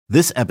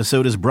This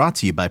episode is brought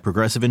to you by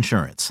Progressive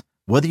Insurance.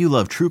 Whether you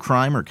love true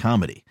crime or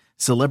comedy,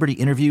 celebrity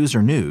interviews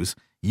or news,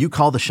 you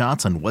call the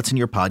shots on what's in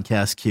your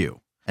podcast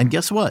queue. And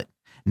guess what?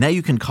 Now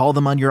you can call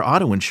them on your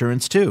auto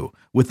insurance too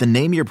with the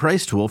Name Your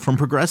Price tool from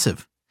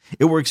Progressive.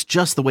 It works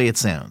just the way it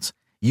sounds.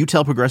 You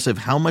tell Progressive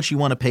how much you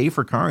want to pay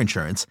for car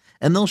insurance,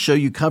 and they'll show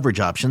you coverage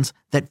options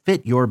that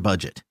fit your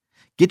budget.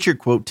 Get your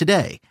quote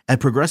today at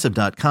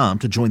Progressive.com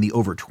to join the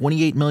over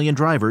 28 million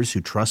drivers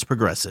who trust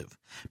Progressive.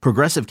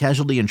 Progressive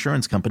Casualty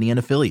Insurance Company and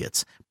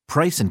Affiliates.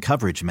 Price and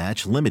coverage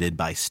match limited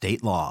by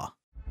state law.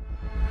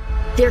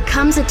 There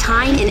comes a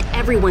time in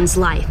everyone's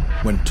life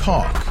when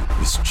talk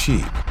is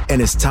cheap.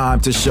 And it's time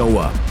to show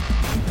up.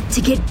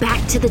 To get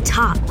back to the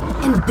top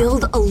and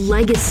build a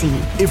legacy.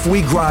 If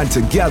we grind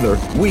together,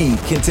 we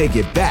can take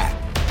it back.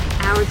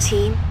 Our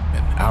team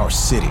and our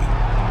city.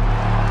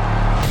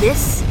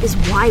 This is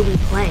why we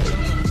play.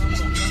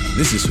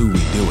 This is who we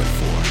do it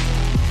for.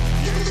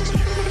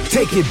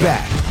 Take it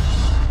back.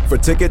 For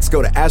tickets,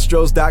 go to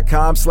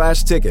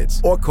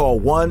Astros.com/tickets or call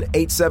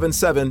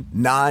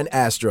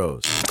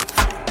 1-877-9-ASTROS.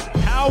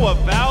 How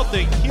about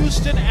the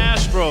Houston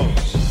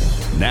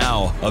Astros?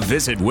 Now, a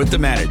visit with the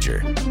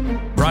manager.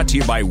 Brought to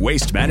you by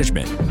Waste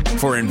Management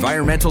for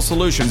environmental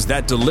solutions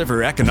that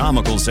deliver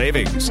economical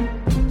savings.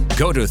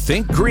 Go to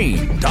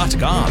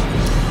thinkgreen.com.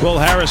 Will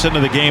Harris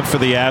into the game for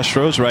the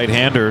Astros,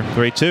 right-hander,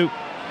 3-2.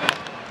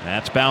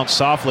 That's bounced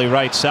softly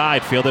right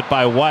side, fielded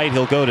by White.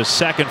 He'll go to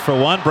second for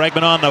one.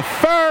 Bregman on the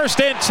first,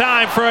 in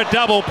time for a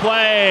double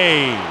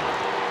play.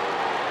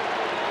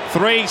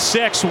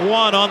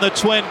 3-6-1 on the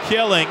twin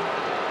killing.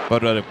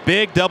 But a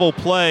big double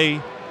play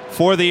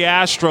for the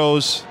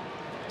Astros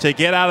to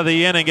get out of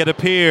the inning, it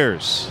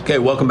appears. Okay,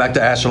 welcome back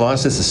to Astro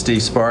Launch. This is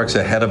Steve Sparks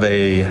ahead of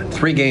a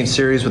 3-game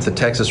series with the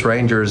Texas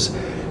Rangers.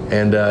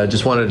 And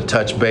just wanted to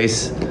touch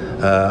base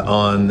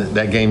on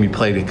that game you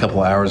played a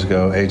couple hours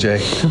ago,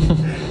 AJ.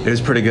 It was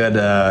pretty good.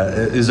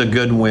 It was a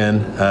good win.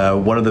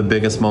 One of the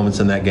biggest moments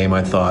in that game,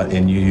 I thought,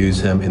 and you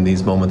use him in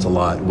these moments a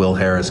lot, Will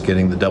Harris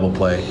getting the double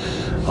play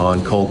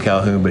on Cole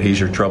Calhoun, but he's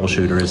your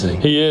troubleshooter,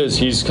 isn't he? He is.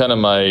 He's kind of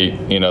my,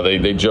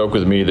 they joke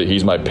with me that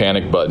he's my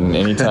panic button.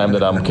 Anytime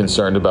that I'm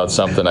concerned about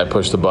something, I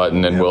push the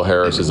button and Will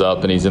Harris is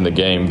up and he's in the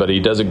game. But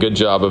he does a good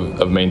job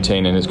of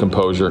maintaining his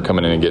composure,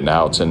 coming in and getting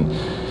outs. And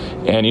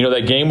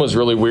that game was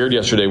really weird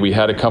yesterday. We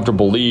had a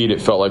comfortable lead. It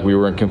felt like we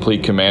were in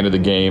complete command of the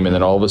game. And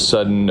then all of a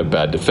sudden, a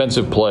bad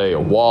defensive play, a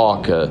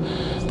walk.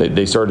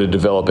 They started to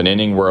develop an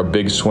inning where a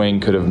big swing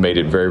could have made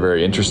it very,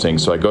 very interesting.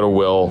 So I go to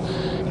Will,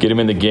 get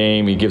him in the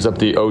game. He gives up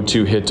the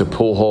 0-2 hit to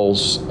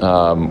Pujols,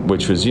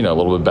 which was, a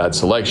little bit bad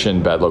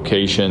selection, bad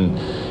location.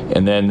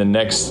 And then the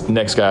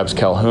next guy was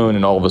Calhoun,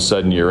 and all of a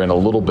sudden you're in a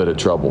little bit of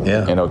trouble.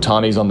 Yeah. And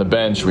Ohtani's on the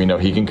bench. We know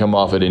he can come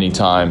off at any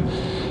time.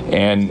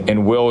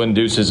 And Will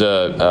induces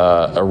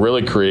a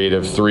really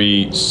creative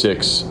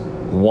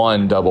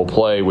 3-6-1 double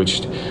play,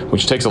 which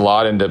takes a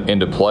lot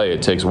into play.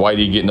 It takes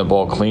Whitey getting the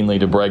ball cleanly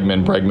to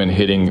Bregman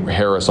hitting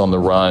Harris on the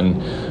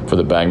run for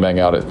the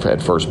bang out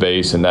at first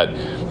base, and that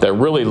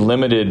really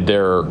limited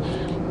their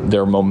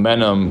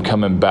momentum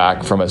coming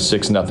back from a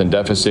 6-0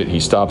 deficit. He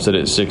stops it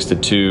at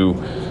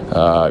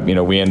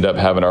 6-2. We end up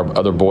having our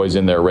other boys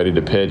in there ready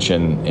to pitch,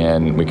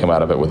 and we come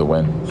out of it with a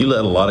win. You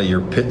let a lot of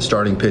your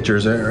starting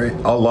pitchers,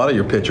 a lot of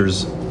your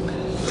pitchers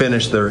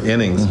finish their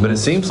innings, but it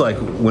seems like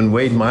when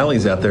Wade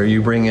Miley's out there,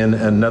 you bring in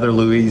another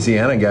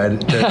Louisiana guy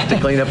to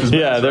clean up his mess.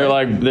 Yeah, they're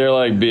like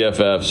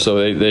BFFs,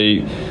 so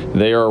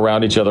they are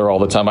around each other all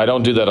the time. I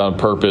don't do that on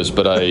purpose,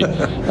 but I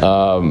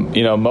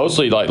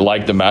mostly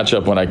like the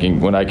matchup when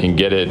I can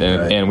get it.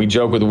 And we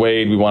joke with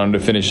Wade, we want him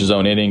to finish his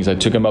own innings. I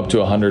took him up to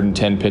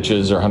 110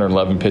 pitches or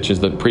 111 pitches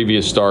the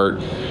previous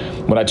start.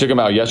 When I took him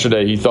out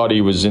yesterday, he thought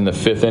he was in the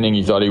 5th inning.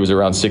 He thought he was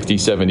around 60,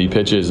 70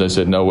 pitches. I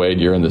said, no, Wade,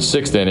 you're in the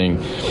 6th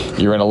inning.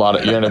 You're in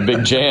a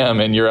big jam,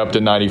 and you're up to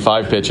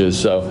 95 pitches.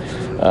 So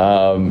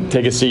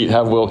take a seat,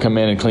 have Will come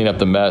in and clean up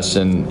the mess,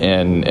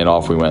 and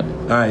off we went.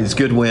 All right, it's a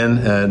good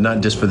win,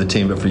 not just for the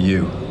team, but for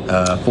you.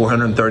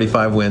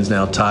 435 wins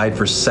now, tied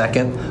for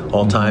second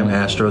all-time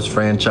Astros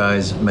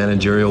franchise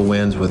managerial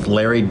wins with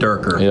Larry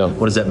Dierker. Yeah.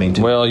 What does that mean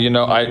to you? Well,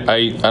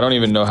 I don't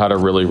even know how to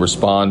really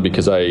respond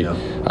because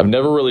I've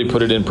never really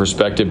put it in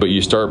perspective, but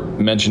you start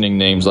mentioning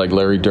names like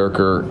Larry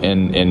Dierker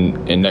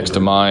and next to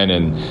mine,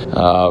 and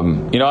I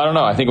don't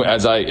know. I think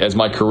as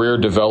my career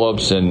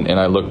develops and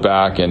I look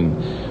back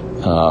and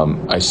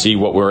I see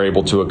what we're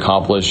able to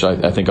accomplish,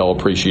 I think I'll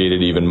appreciate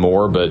it even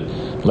more. But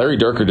Larry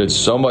Dierker did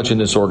so much in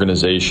this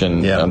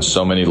organization on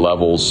so many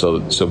levels. So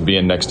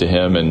being next to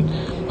him and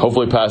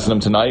hopefully passing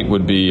him tonight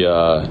would be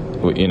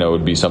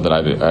something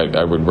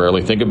I would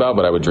rarely think about,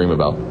 but I would dream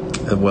about.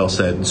 Well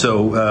said.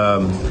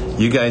 So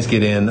you guys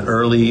get in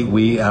early,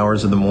 wee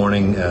hours of the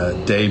morning,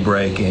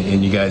 daybreak,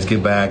 and you guys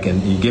get back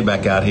and you get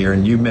back out here.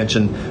 And you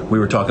mentioned, we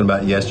were talking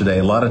about yesterday,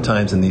 a lot of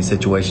times in these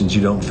situations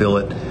you don't feel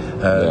it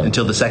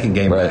until the second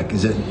game back.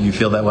 Is it, you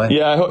feel that way?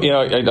 Yeah,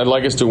 I'd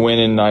like us to win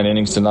in 9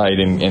 innings tonight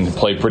and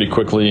play pretty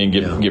quickly and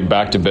get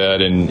back to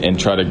bed and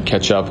try to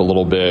catch up a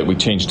little bit. We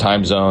changed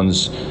time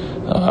zones.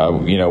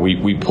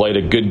 We played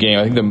a good game.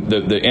 I think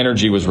the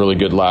energy was really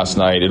good last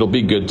night. It'll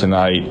be good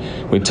tonight.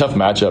 We had a tough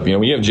matchup.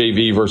 When you have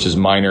JV versus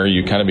minor,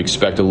 you kind of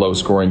expect a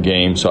low-scoring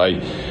game.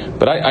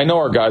 But I know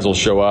our guys will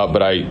show up.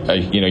 But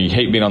you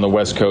hate being on the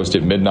West Coast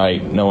at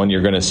midnight, knowing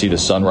you're going to see the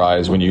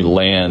sunrise when you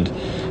land.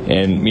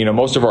 And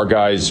most of our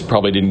guys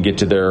probably didn't get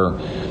to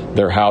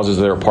their houses,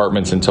 their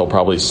apartments until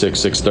probably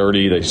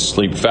 6:30. They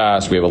sleep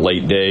fast. We have a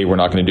late day. We're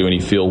not going to do any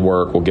field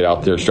work. We'll get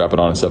out there, strap it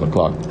on at 7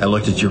 o'clock. I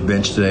looked at your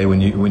bench today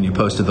when you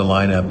posted the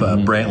lineup.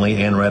 Brantley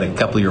and Reddick, a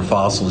couple of your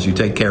fossils you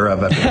take care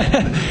of.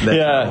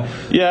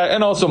 Yeah,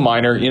 and also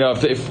minor.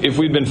 If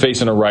we'd been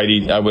facing a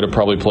righty, I would have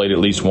probably played at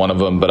least one of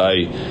them. But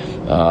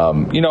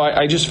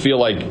I just feel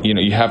like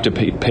you have to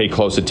pay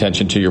close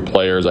attention to your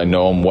players. I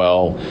know them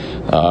well.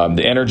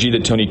 The energy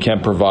that Tony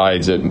Kemp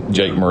provides, that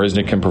Jake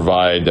Marisnick can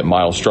provide, that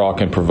Miles Straw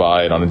can provide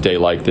on a day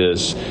like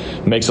this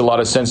makes a lot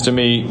of sense to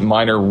me.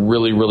 Minor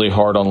really, really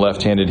hard on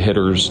left-handed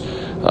hitters.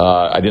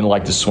 I didn't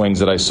like the swings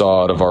that I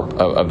saw out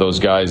of those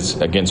guys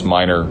against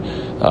minor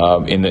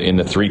in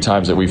the 3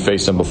 times that we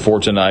faced them before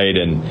tonight,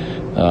 and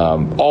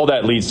all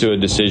that leads to a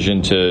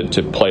decision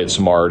to play it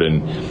smart.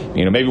 And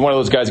maybe one of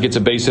those guys gets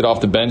a base hit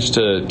off the bench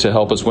to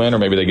help us win, or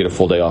maybe they get a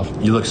full day off.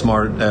 You look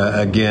smart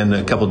again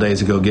a couple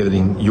days ago,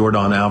 giving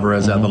Yordan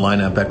Alvarez out of the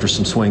lineup after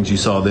some swings you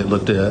saw that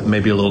looked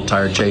maybe a little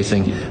tired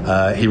chasing.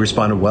 He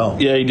responded well.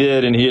 Yeah, he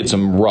did, and he hit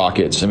some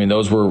rockets. I mean,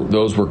 those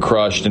were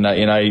crushed, and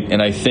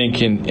I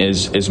think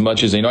as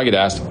much as I get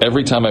asked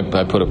every time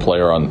I put a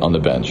player on the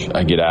bench,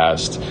 I get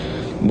asked,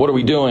 what are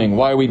we doing?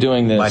 Why are we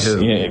doing this?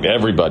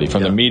 Everybody,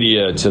 from the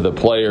media to the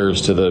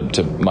players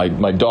to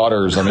my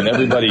daughters. I mean,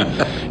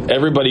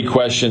 everybody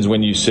questions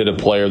when you sit a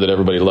player that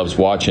everybody loves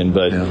watching.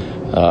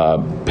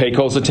 But pay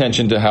close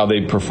attention to how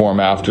they perform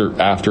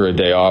after a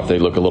day off. They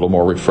look a little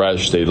more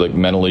refreshed. They look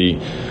mentally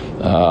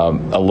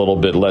a little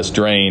bit less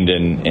drained,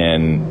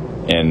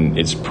 and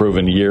it's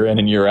proven year in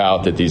and year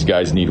out that these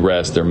guys need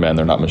rest. They're men.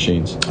 They're not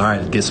machines. All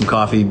right, get some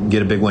coffee.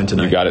 Get a big win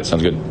tonight. You got it.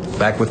 Sounds good.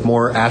 Back with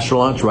more Astro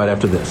Lunch right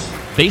after this.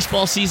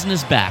 Baseball season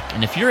is back,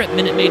 and if you're at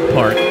Minute Maid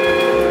Park,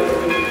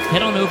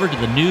 head on over to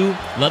the new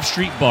Love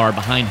Street Bar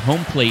behind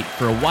home plate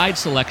for a wide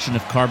selection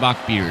of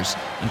Karbach beers,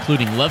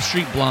 including Love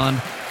Street Blonde,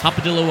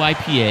 Hopadillo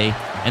IPA,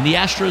 and the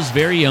Astros'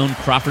 very own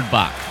Crawford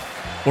Bock.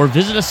 Or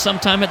visit us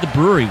sometime at the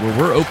brewery, where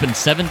we're open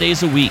 7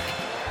 days a week.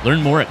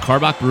 Learn more at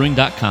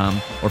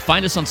CarbachBrewing.com or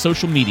find us on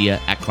social media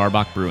at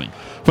Karbach Brewing.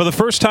 For the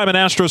first time in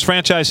Astros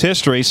franchise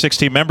history,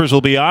 16 members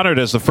will be honored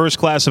as the first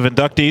class of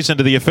inductees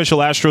into the official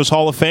Astros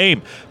Hall of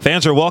Fame.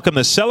 Fans are welcome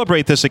to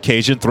celebrate this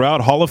occasion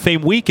throughout Hall of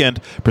Fame weekend,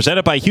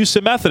 presented by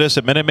Houston Methodist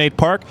at Minute Maid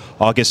Park,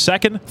 August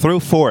 2nd through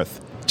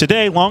 4th.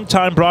 Today,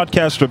 longtime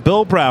broadcaster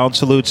Bill Brown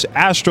salutes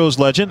Astros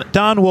legend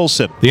Don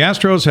Wilson. The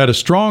Astros had a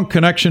strong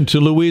connection to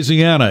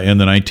Louisiana in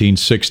the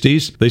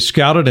 1960s. They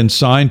scouted and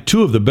signed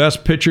 2 of the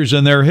best pitchers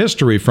in their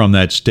history from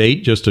that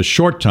state just a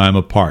short time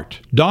apart.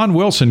 Don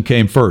Wilson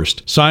came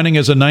first, signing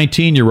as a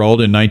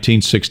 19-year-old in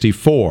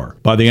 1964.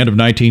 By the end of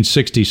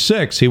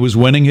 1966, he was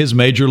winning his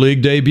major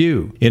league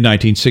debut. In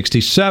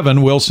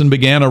 1967, Wilson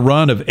began a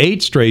run of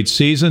 8 straight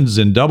seasons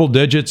in double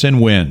digits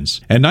in wins.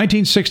 And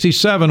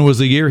 1967 was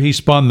the year he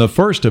spun the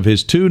first of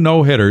his 2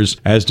 no-hitters,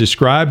 as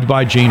described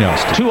by Gene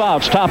Elston. 2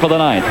 outs, top of the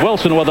 9th.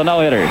 Wilson with a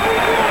no-hitter.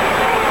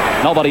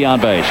 Nobody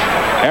on base.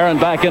 Aaron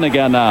back in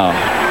again now.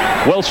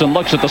 Wilson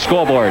looks at the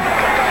scoreboard.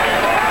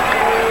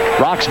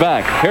 Rocks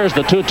back. Here's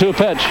the 2-2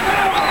 pitch.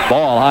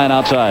 Ball high and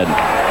outside.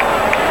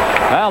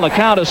 Well, the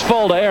count is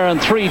full to Aaron,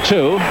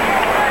 3-2.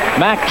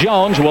 Mac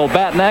Jones will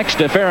bat next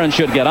if Aaron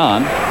should get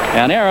on.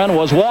 And Aaron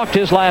was walked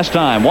his last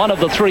time. One of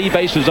the 3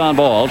 bases on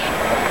balls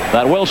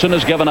that Wilson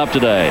has given up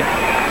today.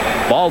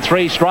 Ball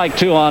 3, strike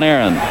 2 on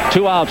Aaron.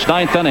 2 outs,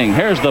 9th inning.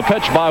 Here's the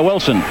pitch by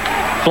Wilson.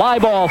 Fly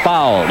ball,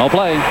 foul. No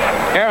play.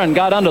 Aaron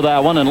got under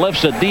that one and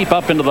lifts it deep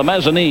up into the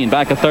mezzanine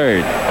back at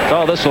third.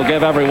 So this will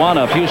give everyone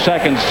a few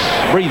seconds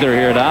breather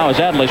here now as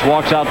Adlish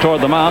walks out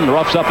toward the mound and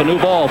roughs up a new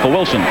ball for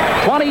Wilson.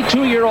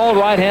 22-year-old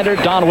right-hander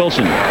Don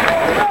Wilson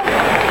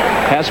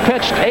has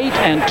pitched 8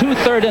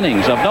 2/3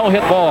 innings of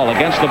no-hit ball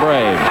against the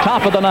Braves.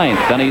 Top of the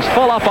 9th, and he's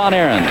full up on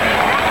Aaron.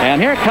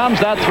 And here comes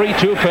that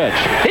 3-2 pitch.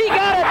 He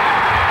got it!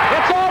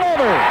 It's all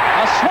over!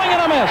 A swing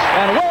and a miss,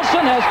 and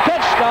Wilson has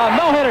pitched a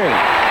no-hitter.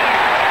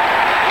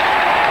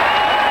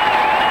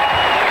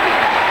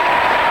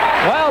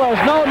 Well,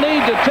 there's no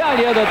need to tell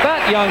you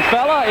that young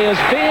fella is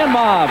being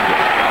mobbed.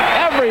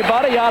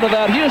 Everybody out of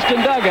that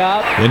Houston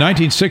dugout. In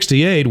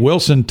 1968,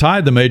 Wilson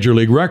tied the major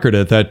league record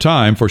at that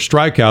time for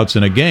strikeouts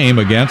in a game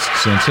against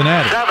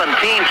Cincinnati. 17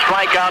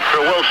 strikeouts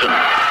for Wilson,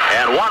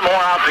 and 1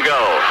 more out to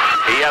go.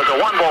 He has a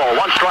 1-ball,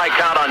 1 strike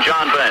count on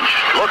John Bench.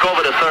 Look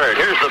over to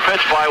third. Here's the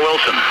pitch by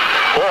Wilson.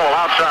 Ball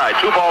outside,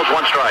 2 balls,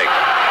 1 strike.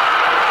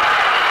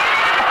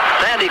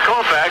 Sandy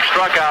Koufax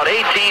struck out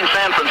 18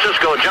 San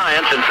Francisco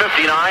Giants in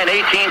 59,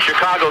 18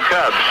 Chicago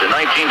Cubs in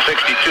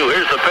 1962.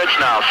 Here's the pitch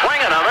now. Swing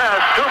and a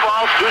miss. 2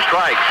 balls, 2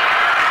 strikes.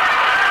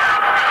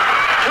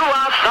 2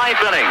 outs,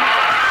 9th inning.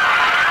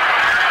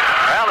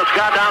 Well, it's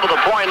got down to the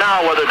point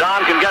now whether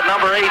Don can get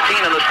number 18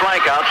 in the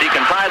strikeouts. He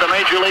can tie the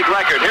Major League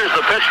record. Here's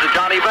the pitch to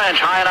Johnny Bench,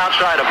 high and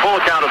outside, a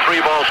full count of 3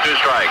 balls, 2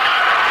 strikes.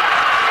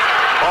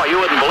 Oh, you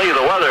wouldn't believe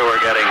the weather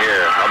we're getting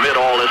here amid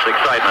all this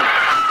excitement.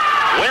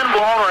 Wind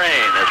blown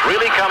rain is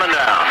really coming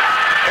down.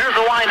 Here's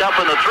the windup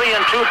in the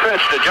 3-2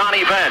 pitch to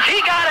Johnny Bench.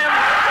 He got him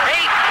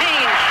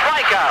 18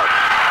 strikeouts.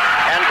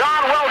 And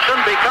Don Wilson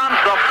becomes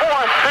the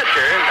 4th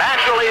pitcher,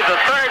 actually the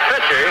 3rd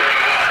pitcher,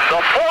 the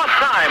 4th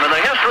time in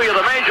the history of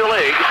the Major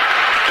Leagues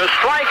to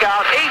strike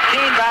out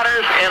 18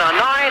 batters in a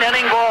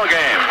 9-inning ball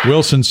game.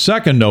 Wilson's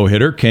second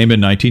no-hitter came in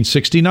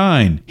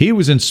 1969. He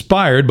was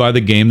inspired by the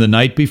game the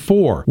night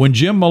before, when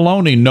Jim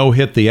Maloney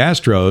no-hit the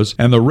Astros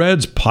and the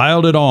Reds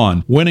piled it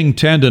on, winning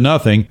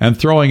 10-0 and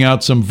throwing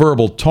out some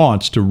verbal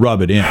taunts to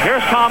rub it in.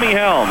 Here's Tommy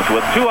Helms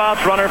with 2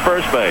 outs, runner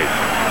first base.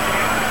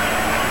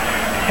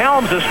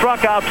 Helms has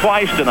struck out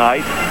twice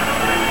tonight.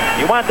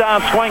 He went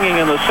down swinging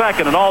in the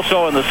 2nd and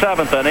also in the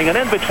 7th inning, and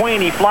in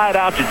between he flied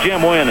out to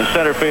Jim Wynn in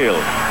center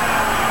field.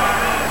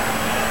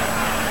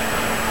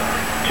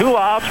 2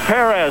 outs,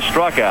 Perez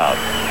struck out.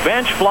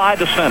 Bench fly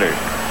to center.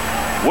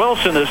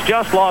 Wilson has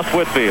just lost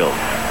Whitfield.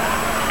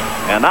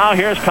 And now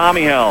here's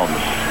Tommy Helms,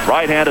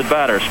 right-handed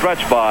batter,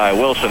 stretched by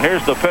Wilson.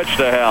 Here's the pitch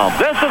to Helms.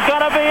 This is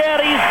going to be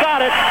it. He's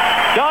got it.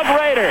 Doug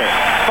Rader,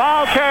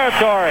 foul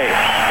territory.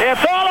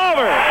 It's all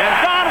over, and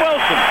Don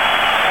Wilson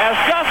has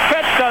just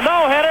pitched a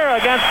no-hitter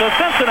against the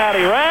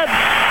Cincinnati Reds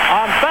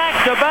on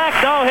back-to-back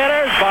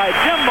no-hitters by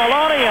Jim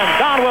Maloney and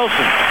Don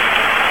Wilson.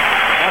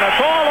 And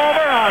it's all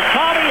over on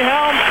Tommy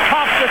Helms,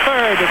 pops to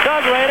third to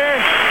Doug Rader,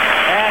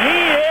 and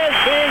he is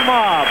being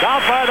mobbed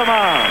out by the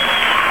mound.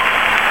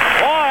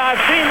 Boy,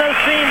 I've seen this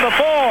scene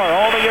before,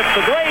 only it's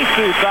the gray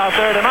suits out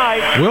there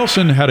tonight.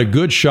 Wilson had a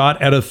good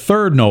shot at a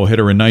 3rd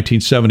no-hitter in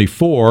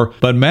 1974,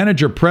 but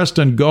manager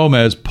Preston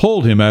Gomez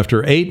pulled him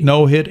after 8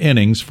 no-hit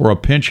innings for a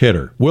pinch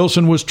hitter.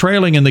 Wilson was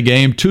trailing in the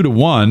game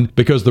 2-1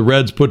 because the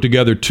Reds put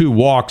together 2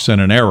 walks and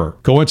an error.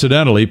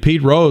 Coincidentally,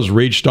 Pete Rose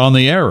reached on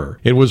the error.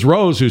 It was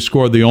Rose who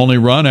scored the only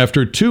run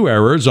after 2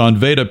 errors on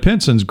Veda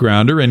Pinson's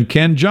grounder and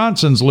Ken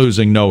Johnson's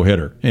losing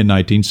no-hitter in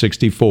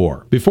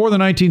 1964. Before the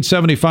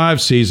 1975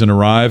 season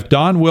arrived,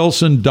 Don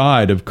Wilson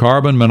died of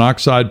carbon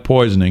monoxide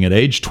poisoning at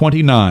age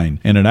 29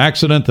 in an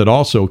accident that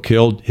also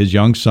killed his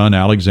young son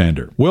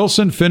Alexander.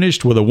 Wilson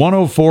finished with a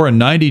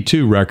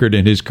 104-92 record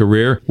in his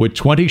career with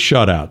 20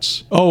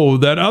 shutouts. Oh,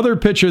 that other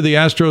pitcher the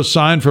Astros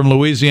signed from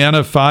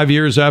Louisiana 5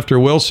 years after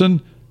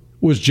Wilson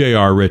was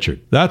J.R.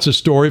 Richard. That's a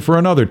story for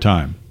another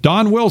time.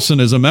 Don Wilson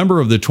is a member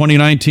of the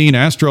 2019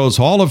 Astros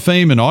Hall of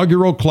Fame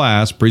inaugural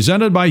class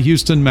presented by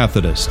Houston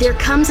Methodist. There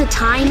comes a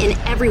time in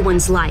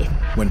everyone's life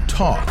when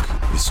talk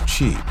is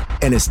cheap.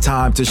 And it's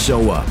time to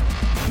show up.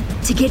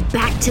 To get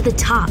back to the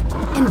top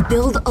and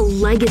build a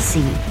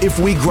legacy. If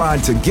we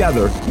grind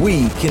together,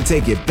 we can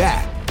take it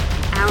back.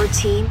 Our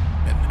team.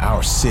 And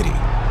our city.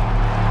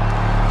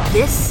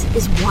 This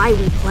is why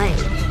we play.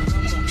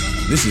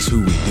 This is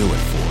who we do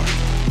it for.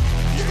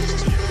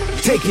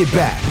 Take it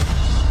back.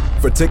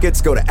 For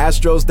tickets, go to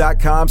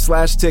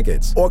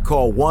Astros.com/tickets or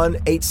call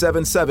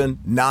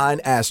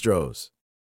 1-877-9-ASTROS.